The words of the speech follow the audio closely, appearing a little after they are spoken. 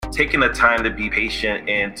taking the time to be patient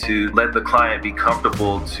and to let the client be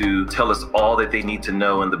comfortable to tell us all that they need to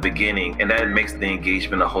know in the beginning. And that makes the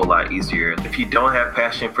engagement a whole lot easier. If you don't have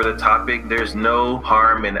passion for the topic, there's no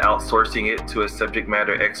harm in outsourcing it to a subject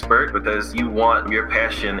matter expert, because you want your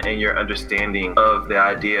passion and your understanding of the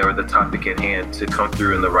idea or the topic at hand to come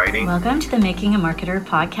through in the writing. Welcome to the Making a Marketer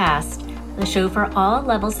podcast, the show for all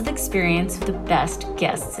levels of experience with the best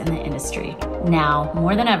guests in the industry. Now,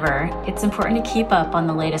 more than ever, it's important to keep up on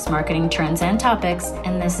the latest marketing trends and topics,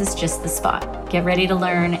 and this is just the spot. Get ready to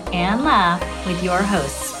learn and laugh with your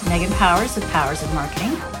hosts, Megan Powers with Powers of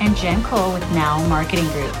Marketing and Jen Cole with Now Marketing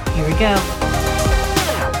Group. Here we go.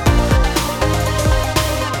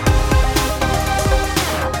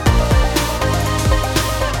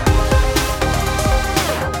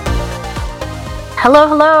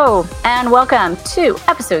 Hello, and welcome to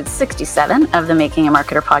episode 67 of the Making a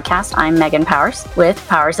Marketer podcast. I'm Megan Powers with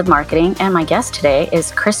Powers of Marketing, and my guest today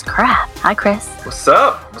is Chris Kraft. Hi, Chris. What's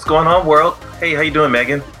up? What's going on, world? Hey, how you doing,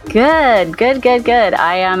 Megan? Good.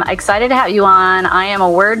 I am excited to have you on. I am a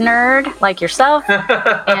word nerd like yourself.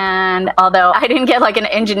 And although I didn't get like an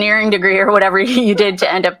engineering degree or whatever you did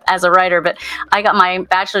to end up as a writer, but I got my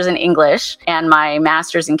bachelor's in English and my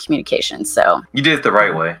master's in communications. So you did it the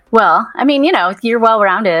right way. Well, I mean, you're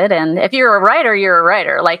well-rounded. And if you're a writer, you're a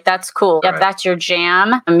writer. Like, that's cool. Right. If that's your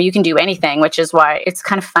jam, you can do anything, which is why it's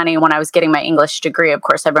kind of funny when I was getting my English degree. Of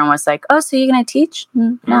course, everyone was like, oh, so you're going to teach?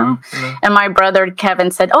 No. Mm-hmm. And my brother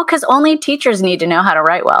Kevin said, oh, because only teachers need to know how to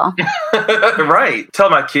write well. Right. Tell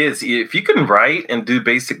my kids, if you can write and do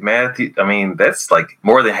basic math, that's like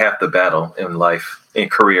more than half the battle in life. In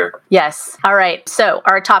career. Yes. All right. So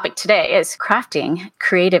our topic today is crafting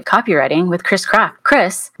creative copywriting with Chris Kraft.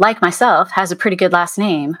 Chris, like myself, has a pretty good last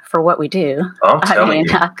name for what we do. I'm telling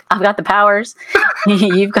you. I've got the powers.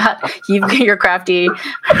 You've got your crafty.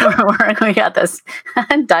 We got this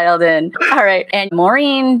dialed in. All right. And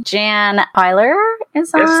Maureen Jan Pyler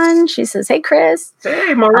is on. Yes. She says, hey, Chris.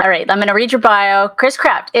 Hey, Maureen. All right. I'm going to read your bio. Chris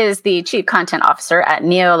Kraft is the Chief Content Officer at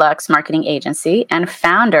Neolux Marketing Agency and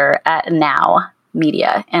founder at Now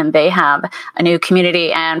Media, and they have a new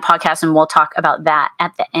community and podcast, and we'll talk about that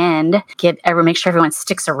at the end. Make sure everyone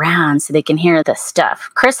sticks around so they can hear the stuff.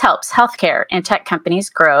 Chris helps healthcare and tech companies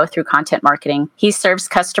grow through content marketing. He serves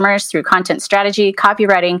customers through content strategy,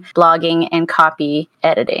 copywriting, blogging, and copy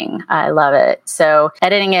editing. I love it. So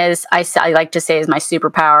editing is, I like to say, is my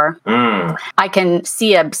superpower. I can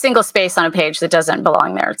see a single space on a page that doesn't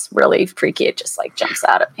belong there. It's really freaky. It just like jumps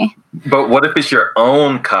out at me. But what if it's your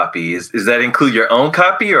own copy? Does that include your own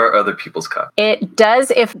copy or other people's copy? It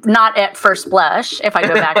does, if not at first blush, if I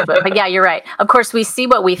go back to it. But yeah, you're right. Of course, we see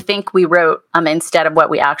what we think we wrote instead of what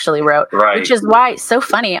we actually wrote. Right. Which is why it's so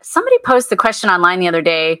funny. Somebody posted the question online the other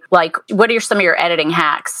day, like, what are some of your editing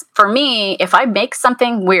hacks? For me, if I make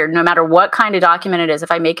something weird, no matter what kind of document it is,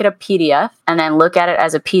 if I make it a PDF and then look at it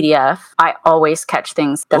as a PDF, I always catch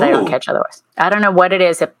things that I don't catch otherwise. I don't know what it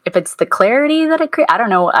is. If it's the clarity that it creates, I don't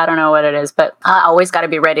know what it is, but I always got to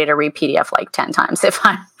be ready to read PDF like 10 times if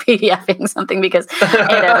I'm PDFing something, because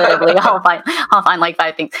inevitably I'll find like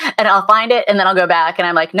 5 things, and I'll find it and then I'll go back and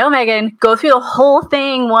I'm like, no, Megan, go through the whole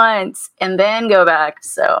thing once and then go back.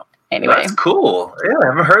 So anyway. That's cool. Yeah, I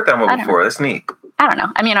haven't heard that one before. That's neat. I don't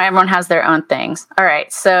know. Everyone has their own things. All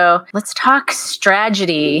right. So let's talk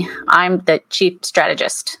strategy. I'm the chief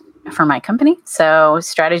strategist for my company. So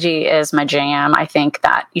strategy is my jam. I think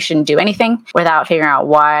that you shouldn't do anything without figuring out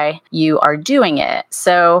why you are doing it.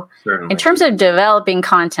 So Certainly. In terms of developing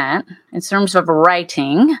content, in terms of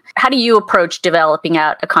writing, how do you approach developing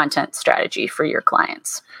out a content strategy for your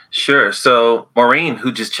clients? Sure. So Maureen,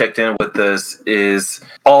 who just checked in with us, is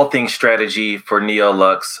all things strategy for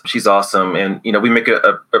Neolux. She's awesome. And, we make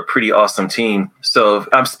a pretty awesome team. So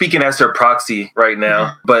I'm speaking as her proxy right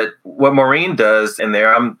now. But what Maureen does, and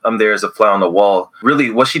I'm there as a fly on the wall. Really,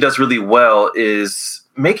 what she does really well is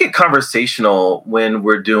make it conversational when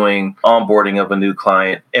we're doing onboarding of a new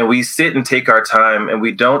client. And we sit and take our time, and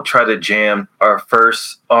we don't try to jam our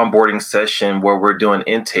first onboarding session where we're doing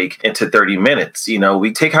intake into 30 minutes.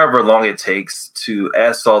 We take however long it takes to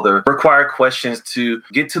ask all the required questions to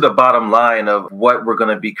get to the bottom line of what we're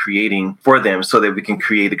going to be creating for them so that we can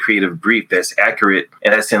create a creative brief that's accurate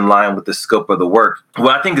and that's in line with the scope of the work.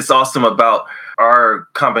 What I think is awesome about our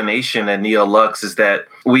combination at Neolux is that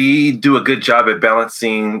we do a good job at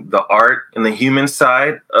balancing the art and the human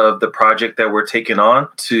side of the project that we're taking on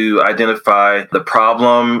to identify the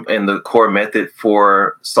problem and the core method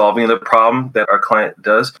for solving the problem that our client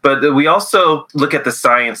does. But we also look at the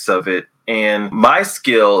science of it And my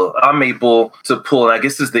skill, I'm able to pull, and I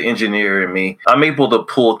guess is the engineer in me, I'm able to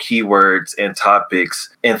pull keywords and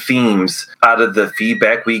topics and themes out of the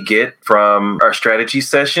feedback we get from our strategy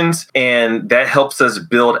sessions. And that helps us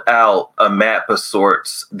build out a map of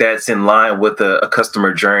sorts that's in line with a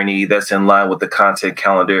customer journey, that's in line with the content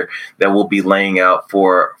calendar that we'll be laying out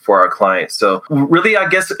for our clients. So really, I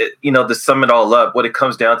guess, to sum it all up, what it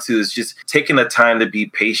comes down to is just taking the time to be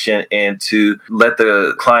patient and to let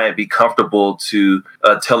the client be comfortable to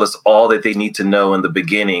tell us all that they need to know in the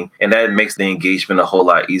beginning. And that makes the engagement a whole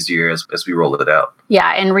lot easier as we roll it out.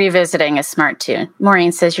 Yeah, and revisiting is smart too.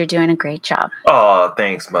 Maureen says you're doing a great job. Oh,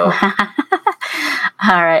 thanks, Mo.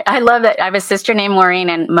 All right. I love that. I have a sister named Maureen,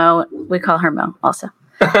 and Mo, we call her Mo also.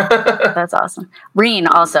 That's awesome. Reen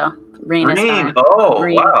also. Reen is fine. Oh,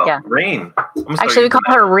 Reen, wow. Yeah. Reen. Actually, we call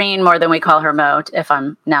her Reen more than we call her Mo, if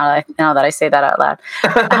I'm now that I say that out loud.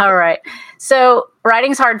 All right. So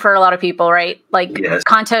writing's hard for a lot of people, right? Like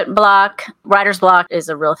content block, writer's block is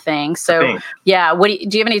a real thing. So yeah, do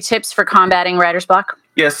you have any tips for combating writer's block?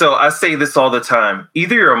 Yeah, so I say this all the time.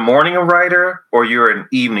 Either you're a morning writer or you're an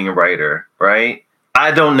evening writer, right?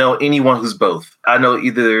 I don't know anyone who's both. I know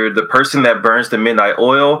either the person that burns the midnight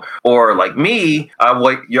oil or like me,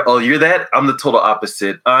 you're that? I'm the total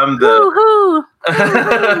opposite. I'm the...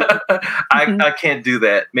 I can't do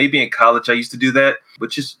that. Maybe in college I used to do that,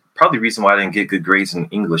 which is probably the reason why I didn't get good grades in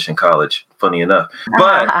English in college, funny enough.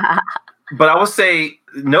 But I would say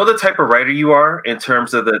know the type of writer you are in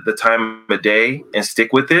terms of the time of day and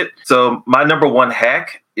stick with it. So my number one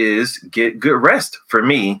hack is get good rest. For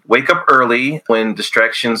me, wake up early when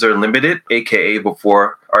distractions are limited, aka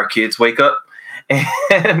before our kids wake up,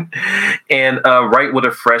 and write with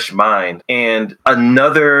a fresh mind. And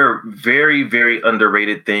another very, very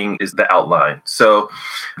underrated thing is the outline. So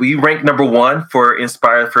we rank number one for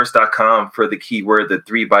inspiredfirst.com for the keyword, the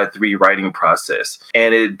 3x3 writing process.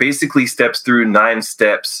 And it basically steps through 9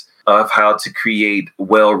 steps of how to create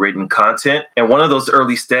well-written content. And one of those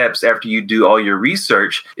early steps after you do all your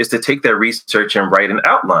research is to take that research and write an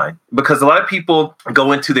outline. Because a lot of people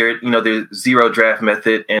go into their zero draft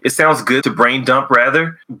method, and it sounds good to brain dump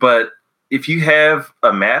rather, but if you have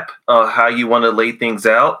a map of how you want to lay things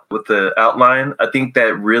out with the outline, I think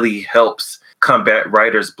that really helps combat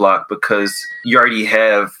writer's block because you already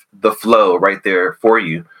have the flow right there for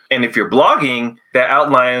you. And if you're blogging, that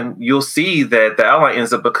outline, you'll see that the outline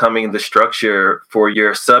ends up becoming the structure for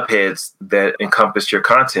your subheads that encompass your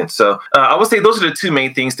content. So I would say those are the 2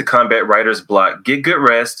 main things to combat writer's block. Get good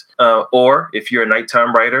rest, or if you're a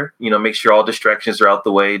nighttime writer, make sure all distractions are out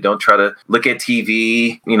the way. Don't try to look at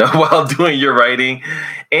TV, while doing your writing,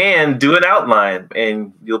 and do an outline,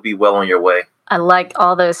 and you'll be well on your way. I like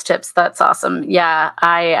all those tips. That's awesome. Yeah,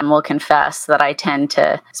 I will confess that I tend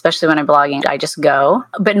to, especially when I'm blogging, I just go.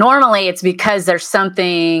 But normally it's because there's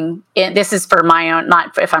something, this is for my own,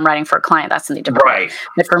 not if I'm writing for a client, that's something different. Right.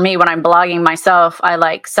 But for me, when I'm blogging myself,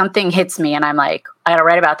 something hits me and I'm like, I got to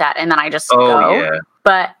write about that. And then I just go. Yeah.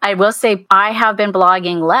 But I will say I have been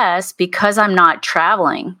blogging less because I'm not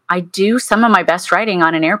traveling. I do some of my best writing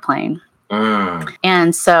on an airplane.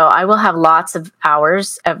 And so I will have lots of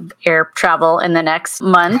hours of air travel in the next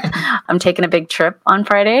month. I'm taking a big trip on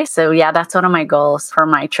Friday. So yeah, that's one of my goals for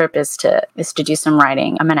my trip is to do some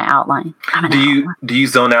writing. I'm going to outline. Do you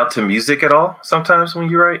zone out to music at all sometimes when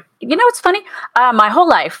you write? It's funny. My whole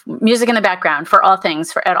life, music in the background for all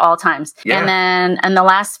things, at all times. Yeah. And then in the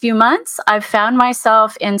last few months, I've found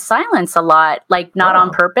myself in silence a lot, like not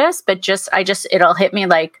on purpose, but it'll hit me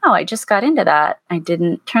like, oh, I just got into that. I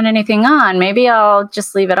didn't turn anything on. Maybe I'll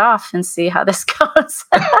just leave it off and see how this goes.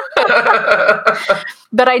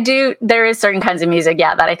 But there is certain kinds of music,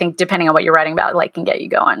 that I think depending on what you're writing about, can get you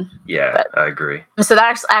going. Yeah, I agree. So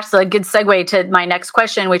that's actually a good segue to my next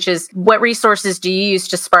question, which is what resources do you use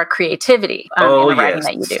to spark creativity in the writing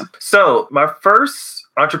that you do? So my first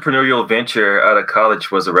entrepreneurial venture out of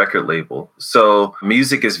college was a record label. So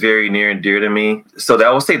music is very near and dear to me. So I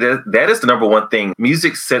will say that is the number one thing.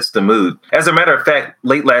 Music sets the mood. As a matter of fact,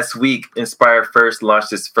 late last week, Inspired First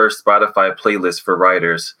launched its first Spotify playlist for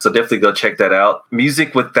writers. So definitely go check that out.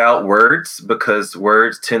 Music without words, because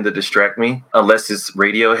words tend to distract me, unless it's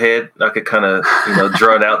Radiohead. I could kind of,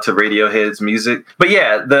 drone out to Radiohead's music. But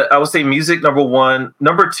yeah, I would say music, number one.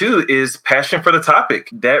 Number two is passion for the topic.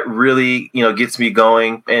 That really, gets me going.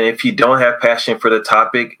 going. And if you don't have passion for the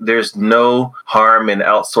topic, there's no harm in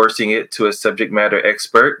outsourcing it to a subject matter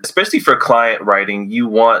expert, especially for client writing. You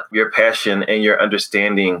want your passion and your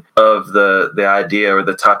understanding of the idea or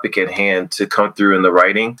the topic at hand to come through in the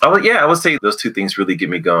writing. I would say those two things really get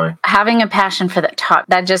me going. Having a passion for the topic,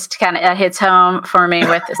 that just kind of hits home for me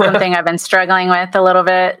with something I've been struggling with a little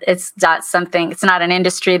bit. It's not an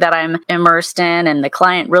industry that I'm immersed in, and the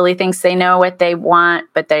client really thinks they know what they want,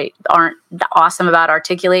 but they aren't awesome about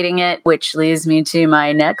articulating it, which leads me to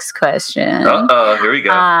my next question. Here we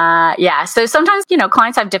go. Yeah. So sometimes,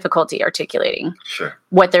 clients have difficulty articulating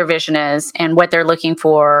what their vision is and what they're looking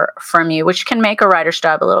for from you, which can make a writer's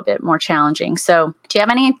job a little bit more challenging. So do you have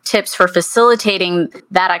any tips for facilitating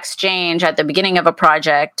that exchange at the beginning of a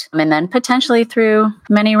project and then potentially through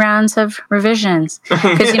many rounds of revisions?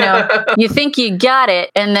 Because, you think you got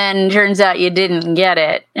it and then turns out you didn't get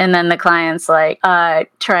it. And then the client's like,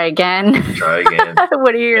 try again. Try again.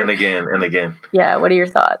 What are your... And again. Yeah. What are your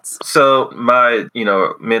thoughts? So my,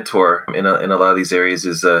 mentor in a lot of these areas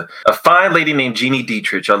is a fine lady named Jeannie Dietrich.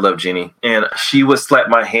 I love Jeannie. And she would slap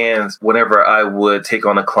my hands whenever I would take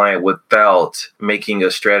on a client without making a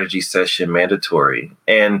strategy session mandatory.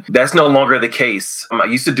 And that's no longer the case. I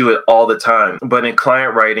used to do it all the time. But in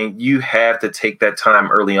client writing, you have to take that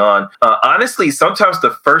time early on. Honestly, sometimes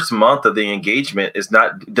the first month of the engagement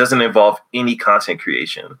doesn't involve any content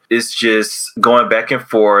creation. It's just going back and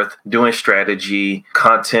forth, doing strategy,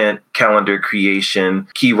 content, calendar creation,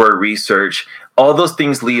 keyword research. All those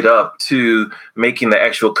things lead up to making the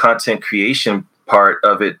actual content creation part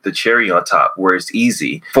of it the cherry on top, where it's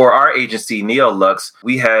easy. For our agency, NeoLux,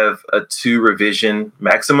 we have a 2 revision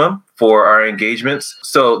maximum for our engagements.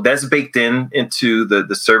 So that's baked into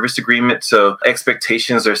the service agreement. So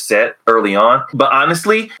expectations are set early on. But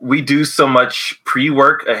honestly, we do so much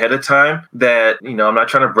pre-work ahead of time that, I'm not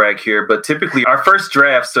trying to brag here, but typically our first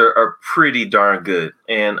drafts are pretty darn good.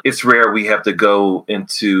 And it's rare we have to go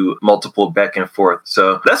into multiple back and forth.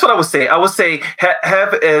 So that's what I would say. I would say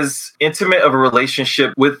have as intimate of a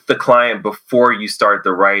relationship with the client before you start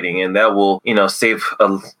the writing. And that will, save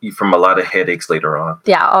you from a lot of headaches later on.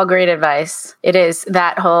 Yeah, all great advice. It is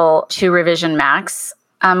that whole 2 revision max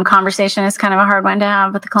conversation is kind of a hard one to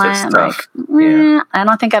have with the client. I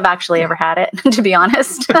don't think I've actually ever had it, to be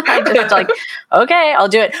honest. I just okay, I'll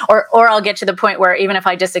do it. Or I'll get to the point where even if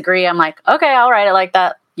I disagree, I'm like, okay, I'll write it like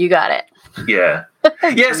that. You got it. Yeah.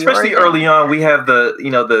 Yeah, especially early on, we have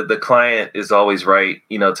the client is always right,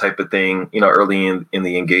 type of thing, early in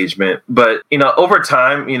the engagement. But, over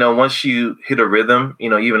time, once you hit a rhythm,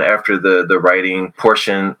 even after the writing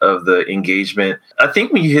portion of the engagement, I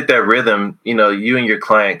think when you hit that rhythm, you and your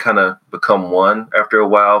client kind of become one after a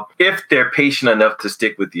while, if they're patient enough to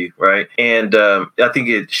stick with you, right? And I think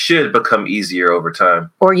it should become easier over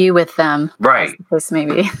time. Or you with them. Right. This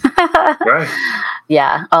maybe. Right.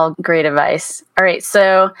 Yeah, all great advice. All right,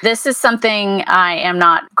 so this is something I am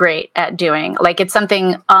not great at doing. It's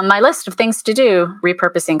something on my list of things to do,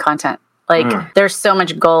 repurposing content. There's so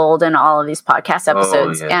much gold in all of these podcast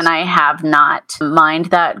episodes, and I have not mined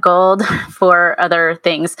that gold for other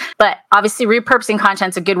things. But obviously, repurposing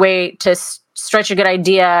content is a good way to stretch a good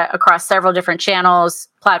idea across several different channels,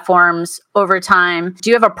 platforms over time.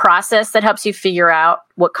 Do you have a process that helps you figure out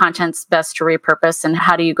what content's best to repurpose, and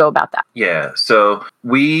how do you go about that? Yeah, so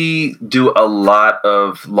we do a lot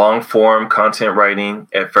of long form content writing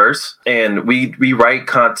at first, and we write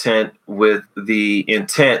content with the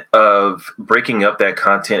intent of breaking up that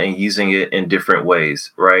content and using it in different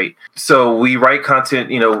ways, right? So we write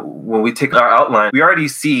content, when we take our outline, we already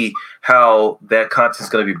see how that content is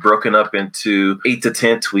going to be broken up into 8 to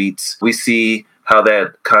 10 tweets. We see how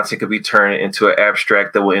that content could be turned into an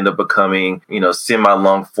abstract that will end up becoming,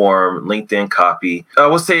 semi-long form LinkedIn copy. I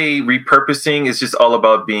would say repurposing is just all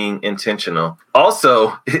about being intentional.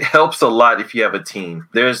 Also, it helps a lot if you have a team.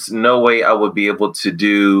 There's no way I would be able to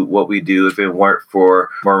do what we do if it weren't for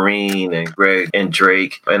Maureen and Greg and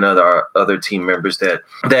Drake and other team members that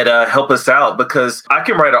help us out, because I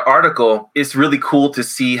can write an article. It's really cool to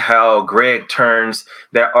see how Greg turns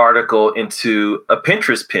that article into a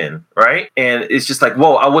Pinterest pin, right? And it's just like,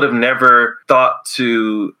 whoa, I would have never thought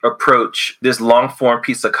to approach this long form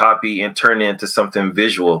piece of copy and turn it into something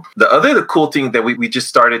visual. The cool thing that we just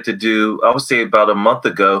started to do, I would say about a month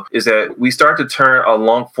ago, is that we started to turn our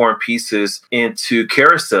long form pieces into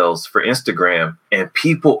carousels for Instagram. And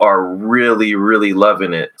people are really, really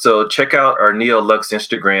loving it. So check out our NeoLux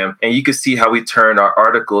Instagram, and you can see how we turn our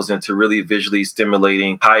articles into really visually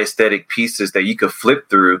stimulating, high aesthetic pieces that you could flip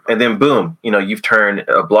through. And then boom, you've turned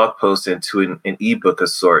a blog post into an ebook of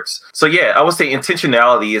sorts. So yeah, I would say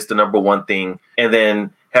intentionality is the number one thing. And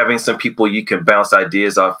then having some people you can bounce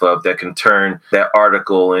ideas off of that can turn that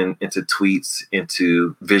article into tweets,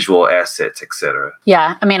 into visual assets, etc.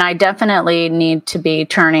 Yeah, I mean, I definitely need to be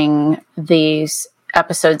turning these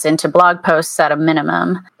episodes into blog posts at a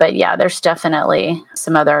minimum. But yeah, there's definitely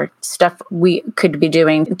some other stuff we could be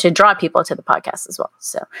doing to draw people to the podcast as well.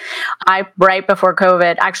 So right before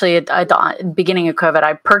COVID, actually at the beginning of COVID,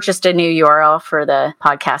 I purchased a new URL for the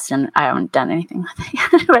podcast and I haven't done anything with it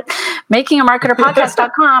yet. But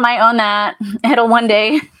makingamarketerpodcast.com, I own that. It'll one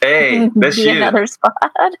day be another spot.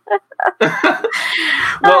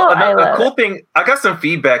 Well, a cool thing, I got some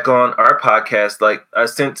feedback on our podcast. Like I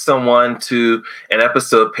sent someone to an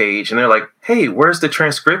episode page and they're like, hey, where's the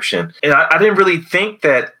transcription? And I didn't really think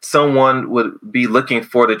that someone would be looking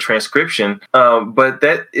for the transcription. But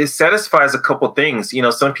it satisfies a couple things.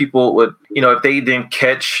 Some people would, if they didn't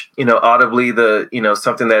catch, audibly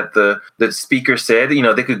something that the speaker said,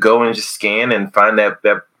 they could go and just scan and find that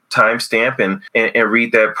timestamp and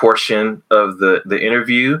read that portion of the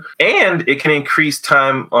interview. And it can increase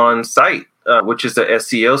time on site, which is the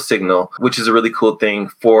SEO signal, which is a really cool thing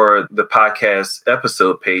for the podcast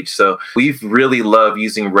episode page. So we've really loved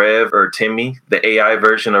using Rev or Timmy, the AI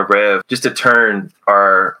version of Rev, just to turn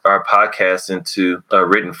our podcast into a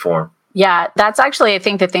written form. Yeah, that's actually, I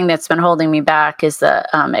think, the thing that's been holding me back is the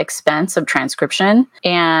expense of transcription.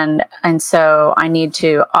 And so I need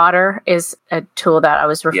to, Otter is a tool that I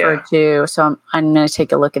was referred to. So I'm going to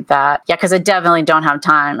take a look at that. Yeah, because I definitely don't have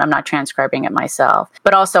time. I'm not transcribing it myself.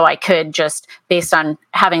 But also I could just, based on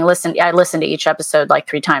having listened, I listened to each episode like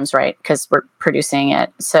 3 times, right? Because we're producing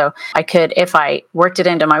it. So I could, if I worked it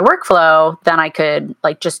into my workflow, then I could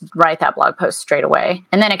like just write that blog post straight away.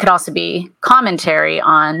 And then it could also be commentary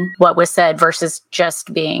on what was said versus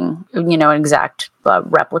just being, an exact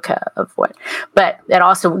replica of what. But it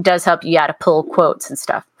also does help you to pull quotes and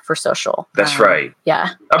stuff for social. That's right. Yeah.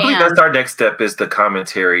 I believe that's our next step, is the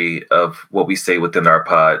commentary of what we say within our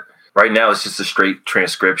pod. Right now, it's just a straight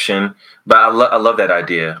transcription, but I love that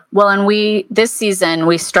idea. Well, and this season,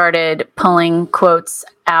 we started pulling quotes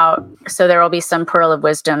out. So there will be some pearl of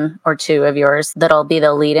wisdom or 2 of yours that'll be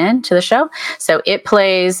the lead in to the show. So it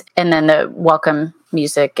plays, and then the welcome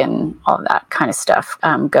music and all of that kind of stuff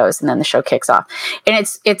goes, and then the show kicks off. And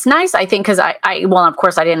it's nice, I think, because of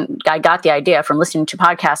course I got the idea from listening to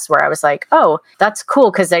podcasts where I was like, oh, that's cool,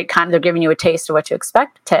 because they're giving you a taste of what to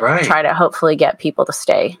expect to try to hopefully get people to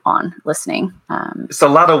stay on listening. It's a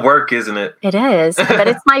lot of work, isn't it? It is, but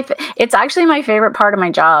it's actually my favorite part of my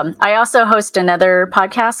job. I also host another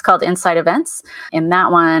podcast called Inside Events, and that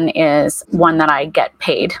one is one that I get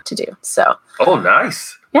paid to do. So. Oh,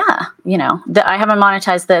 nice. Yeah, I haven't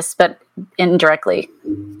monetized this, but indirectly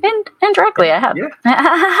I have. Yeah.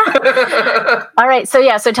 All right.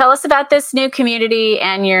 So tell us about this new community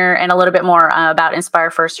and a little bit more about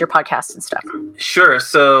Inspire First, your podcast and stuff. Sure.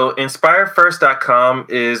 So inspirefirst.com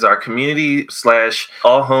is our community /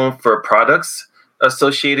 all home for products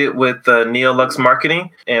associated with Neolux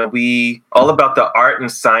Marketing, and we all about the art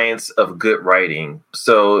and science of good writing.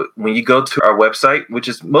 So when you go to our website, which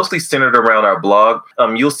is mostly centered around our blog,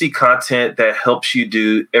 you'll see content that helps you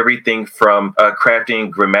do everything from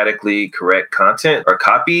crafting grammatically correct content or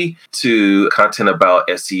copy, to content about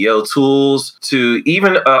SEO tools, to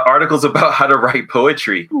even articles about how to write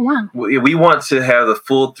poetry. Oh, wow. We want to have the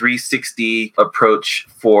full 360 approach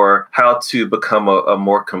for how to become a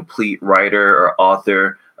more complete writer or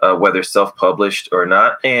author, whether self-published or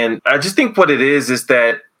not. And I just think what it is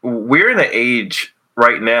that we're in an age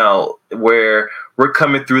right now where we're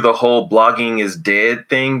coming through the whole blogging is dead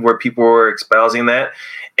thing, where people were espousing that.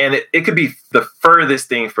 And it could be the furthest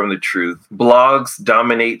thing from the truth. Blogs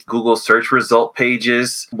dominate Google search result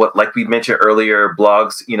pages. Like we mentioned earlier,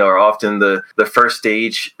 blogs, are often the first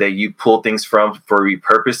stage that you pull things from for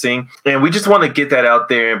repurposing. And we just want to get that out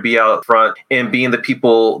there and be out front and being the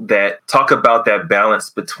people that talk about that balance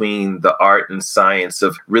between the art and science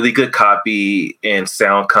of really good copy and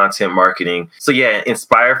sound content marketing. So yeah,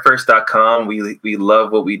 inspirefirst.com. We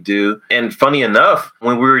love what we do. And funny enough,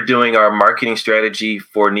 when we were doing our marketing strategy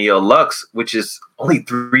for Neolux, which is only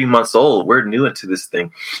 3 months old, we're new into this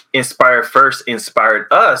thing. Inspire First inspired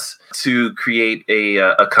us to create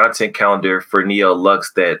a content calendar for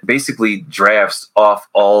Neolux that basically drafts off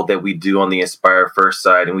all that we do on the Inspire First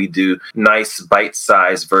side. And we do nice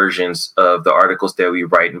bite-sized versions of the articles that we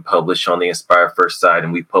write and publish on the Inspire First side.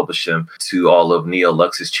 And we publish them to all of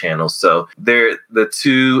Neolux's channels. So the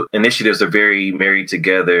 2 initiatives are very married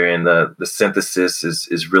together, and the synthesis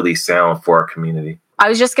is really sound for our community. I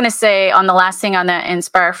was just going to say on the last thing on the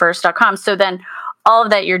inspirefirst.com. So then all of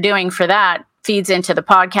that you're doing for that, feeds into the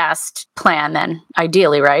podcast plan then,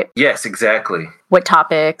 ideally, right? Yes, exactly. What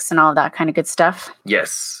topics and all that kind of good stuff?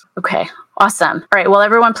 Yes. Okay. Awesome. All right. Well,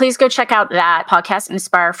 everyone, please go check out that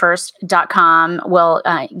podcastinspirefirst.com. Will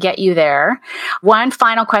get you there. One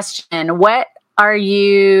final question. What are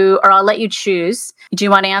you, or I'll let you choose. Do you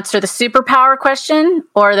want to answer the superpower question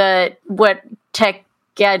or what tech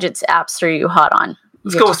gadgets apps are you hot on?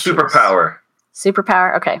 Let's go with superpower.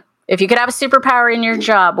 Superpower? Okay. If you could have a superpower in your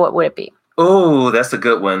job, what would it be? Oh, that's a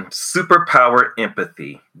good one. Superpower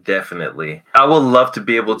empathy. Definitely. I would love to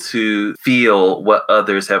be able to feel what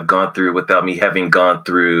others have gone through without me having gone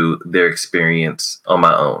through their experience on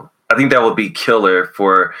my own. I think that would be killer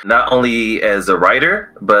for not only as a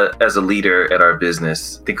writer, but as a leader at our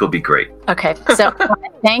business. I think it'll be great. Okay. So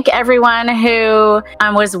thank everyone who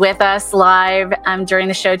was with us live during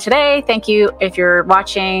the show today. Thank you if you're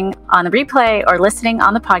watching on the replay or listening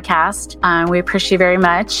on the podcast. We appreciate you very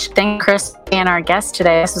much. Thank you, Chris, and our guest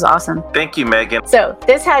today. This was awesome. Thank you, Megan. So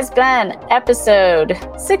this has been episode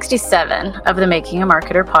 67 of the Making a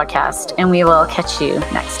Marketer podcast, and we will catch you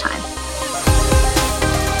next time.